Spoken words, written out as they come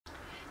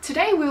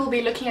Today we will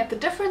be looking at the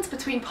difference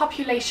between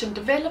population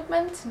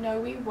development. No,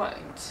 we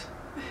won't.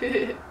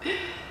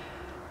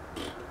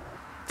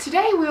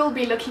 Today we will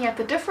be looking at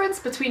the difference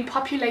between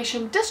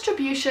population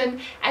distribution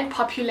and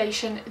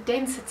population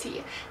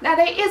density. Now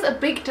there is a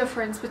big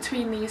difference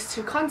between these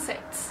two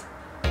concepts.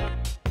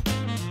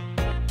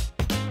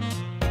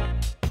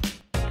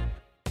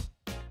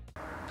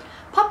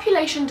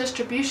 Population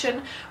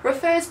distribution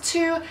refers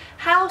to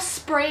how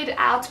spread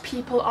out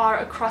people are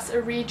across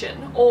a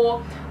region, or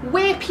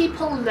where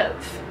people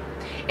live.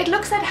 It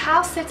looks at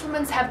how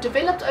settlements have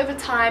developed over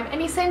time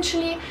and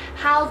essentially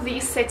how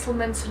these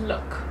settlements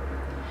look.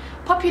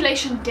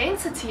 Population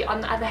density, on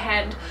the other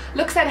hand,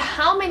 looks at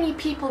how many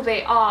people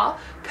there are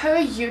per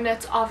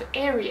unit of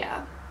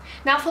area.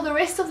 Now for the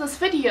rest of this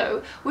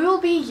video, we will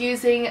be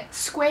using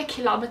square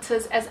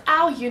kilometers as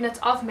our unit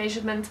of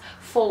measurement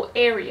for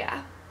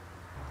area.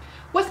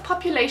 With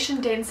population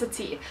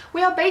density,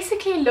 we are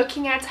basically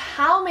looking at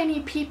how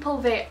many people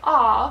there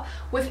are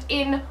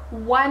within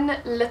one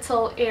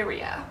little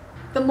area.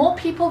 The more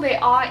people there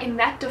are in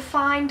that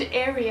defined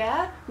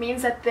area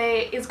means that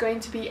there is going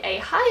to be a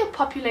higher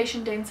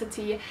population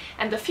density,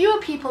 and the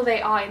fewer people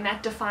there are in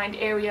that defined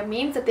area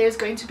means that there's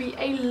going to be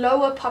a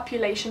lower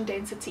population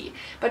density.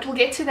 But we'll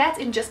get to that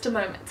in just a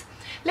moment.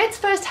 Let's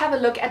first have a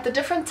look at the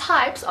different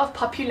types of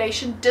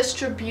population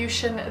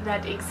distribution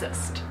that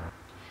exist.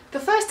 The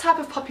first type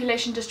of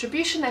population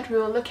distribution that we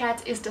will look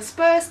at is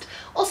dispersed,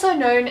 also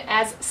known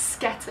as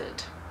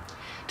scattered.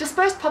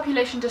 Dispersed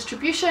population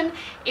distribution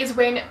is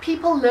when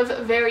people live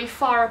very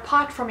far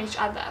apart from each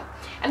other,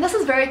 and this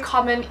is very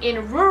common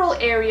in rural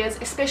areas,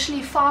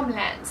 especially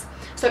farmlands.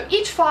 So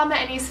each farmer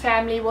and his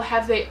family will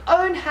have their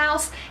own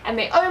house and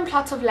their own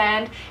plot of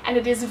land, and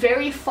it is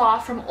very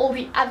far from all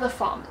the other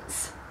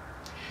farmers.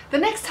 The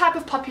next type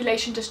of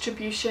population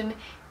distribution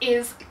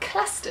is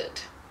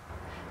clustered.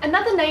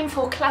 Another name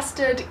for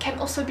clustered can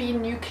also be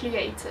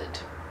nucleated.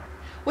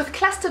 With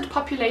clustered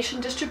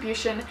population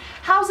distribution,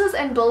 houses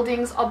and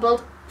buildings are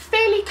built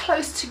fairly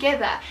close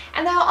together,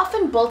 and they are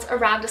often built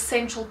around a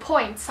central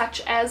point, such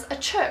as a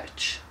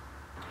church.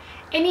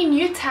 Any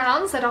new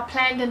towns that are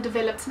planned and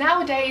developed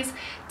nowadays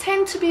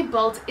tend to be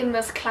built in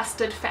this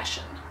clustered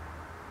fashion.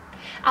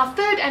 Our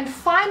third and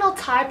final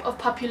type of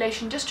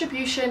population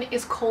distribution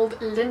is called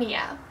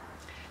linear.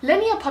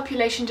 Linear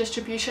population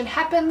distribution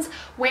happens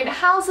when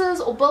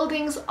houses or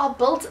buildings are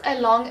built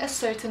along a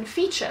certain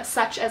feature,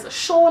 such as a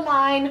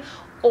shoreline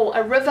or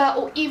a river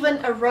or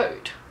even a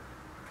road.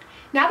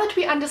 Now that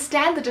we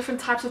understand the different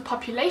types of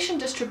population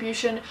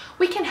distribution,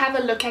 we can have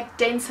a look at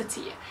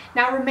density.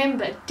 Now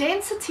remember,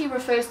 density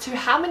refers to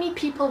how many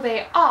people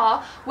there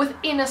are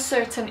within a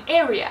certain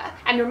area.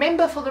 And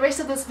remember, for the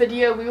rest of this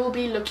video, we will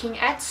be looking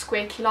at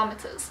square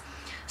kilometers.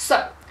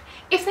 So,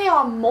 if there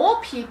are more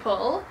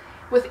people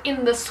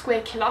within the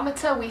square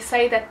kilometer, we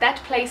say that that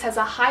place has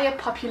a higher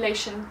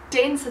population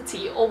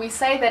density, or we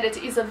say that it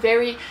is a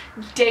very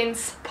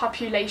dense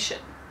population.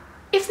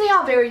 If there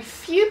are very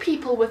few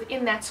people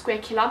within that square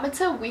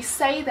kilometer, we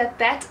say that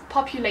that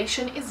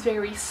population is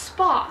very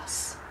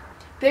sparse.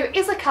 There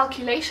is a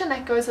calculation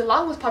that goes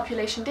along with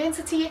population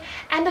density,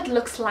 and it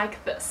looks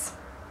like this.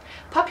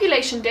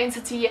 Population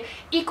density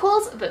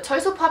equals the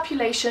total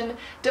population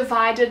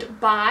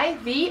divided by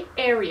the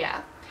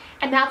area.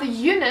 And now the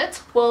unit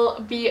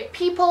will be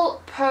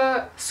people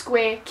per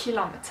square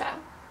kilometer.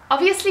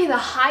 Obviously, the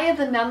higher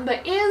the number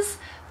is,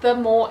 the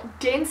more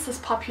dense this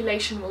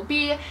population will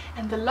be,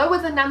 and the lower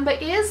the number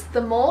is,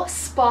 the more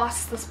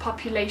sparse this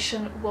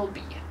population will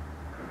be.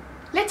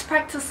 Let's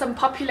practice some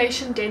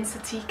population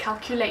density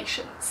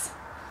calculations.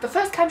 The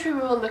first country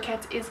we will look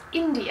at is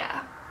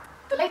India.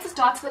 The latest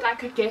data that I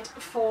could get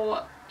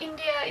for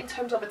India in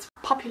terms of its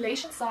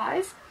population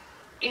size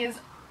is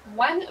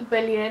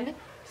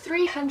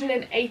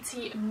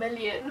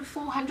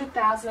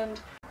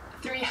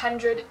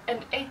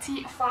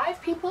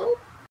 1,380,400,385 people,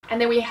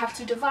 and then we have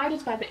to divide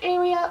it by the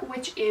area,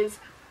 which is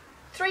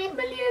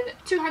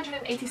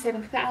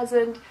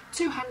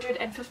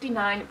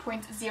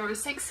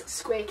 3,287,259.06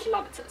 square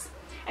kilometers.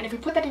 And if we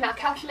put that in our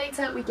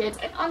calculator, we get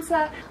an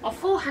answer of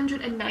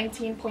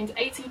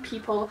 419.80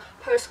 people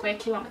per square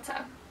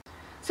kilometer.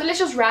 So let's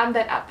just round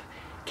that up.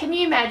 Can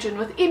you imagine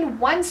within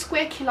 1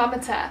 square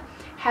kilometer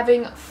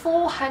having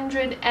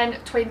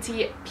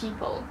 420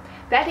 people?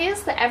 That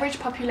is the average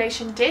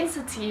population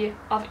density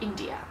of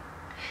India.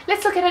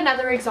 Let's look at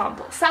another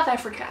example, South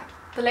Africa.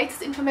 The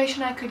latest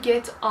information I could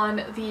get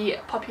on the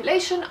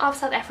population of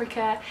South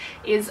Africa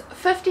is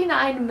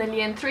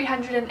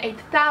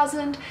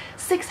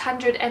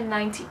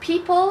 59,308,690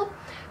 people,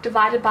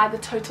 divided by the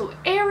total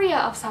area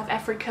of South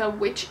Africa,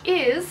 which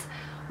is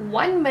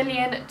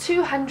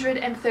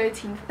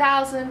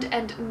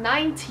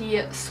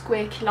 1,213,090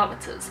 square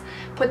kilometers.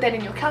 Put that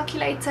in your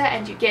calculator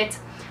and you get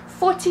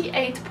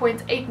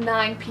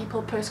 48.89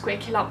 people per square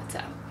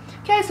kilometer.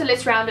 Okay, so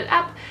let's round it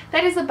up.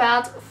 That is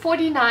about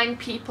 49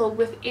 people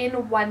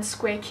within 1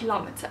 square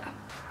kilometer.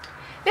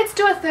 Let's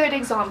do a third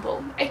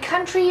example, a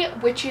country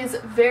which is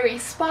very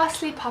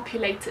sparsely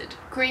populated,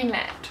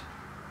 Greenland.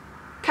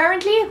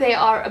 Currently there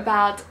are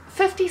about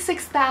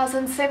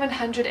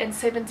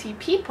 56,770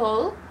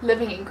 people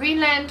living in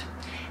Greenland,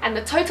 and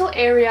the total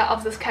area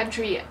of this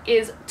country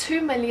is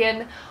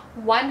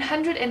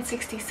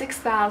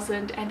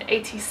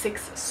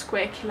 2,166,086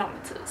 square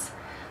kilometers.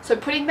 So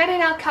putting that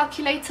in our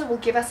calculator will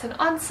give us an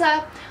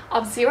answer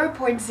of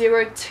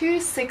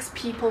 0.026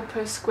 people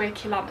per square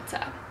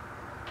kilometer.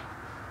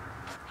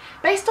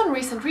 Based on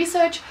recent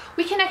research,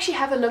 we can actually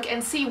have a look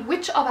and see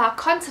which of our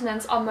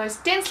continents are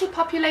most densely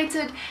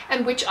populated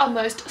and which are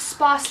most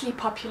sparsely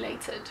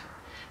populated.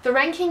 The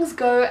rankings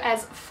go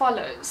as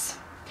follows.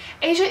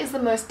 Asia is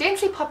the most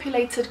densely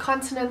populated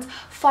continent,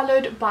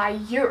 followed by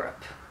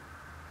Europe.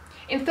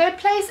 In third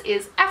place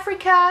is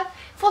Africa,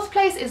 fourth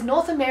place is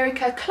North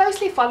America,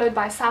 closely followed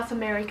by South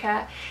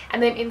America,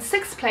 and then in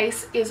sixth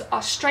place is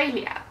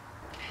Australia.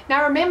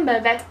 Now remember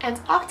that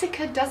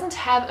Antarctica doesn't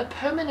have a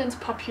permanent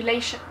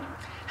population.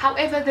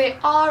 However, there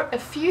are a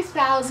few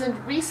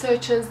thousand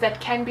researchers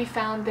that can be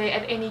found there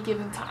at any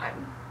given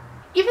time.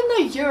 Even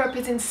though Europe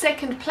is in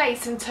second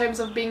place in terms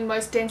of being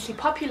most densely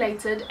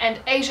populated and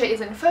Asia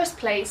is in first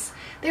place,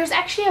 there is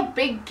actually a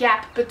big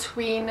gap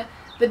between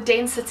the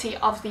density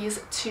of these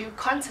two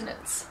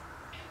continents.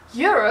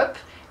 Europe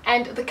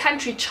and the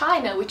country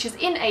China, which is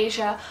in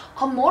Asia,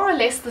 are more or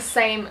less the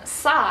same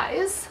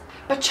size,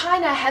 but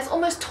China has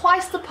almost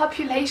twice the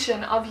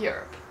population of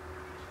Europe.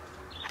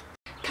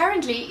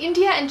 Currently,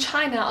 India and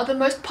China are the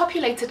most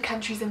populated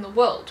countries in the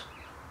world.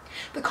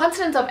 The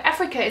continent of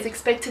Africa is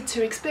expected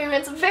to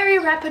experience very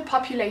rapid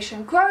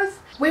population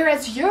growth,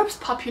 whereas Europe's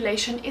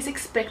population is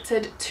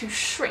expected to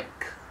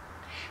shrink.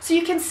 So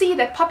you can see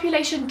that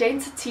population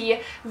density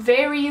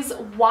varies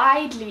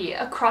widely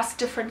across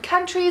different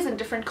countries and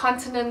different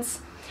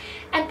continents,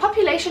 and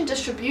population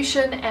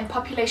distribution and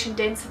population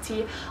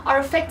density are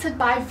affected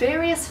by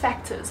various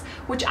factors,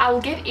 which I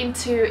will get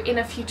into in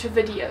a future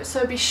video.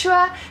 So be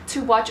sure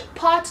to watch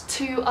part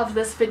 2 of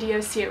this video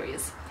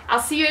series.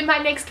 I'll see you in my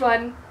next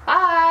one.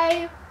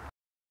 Bye!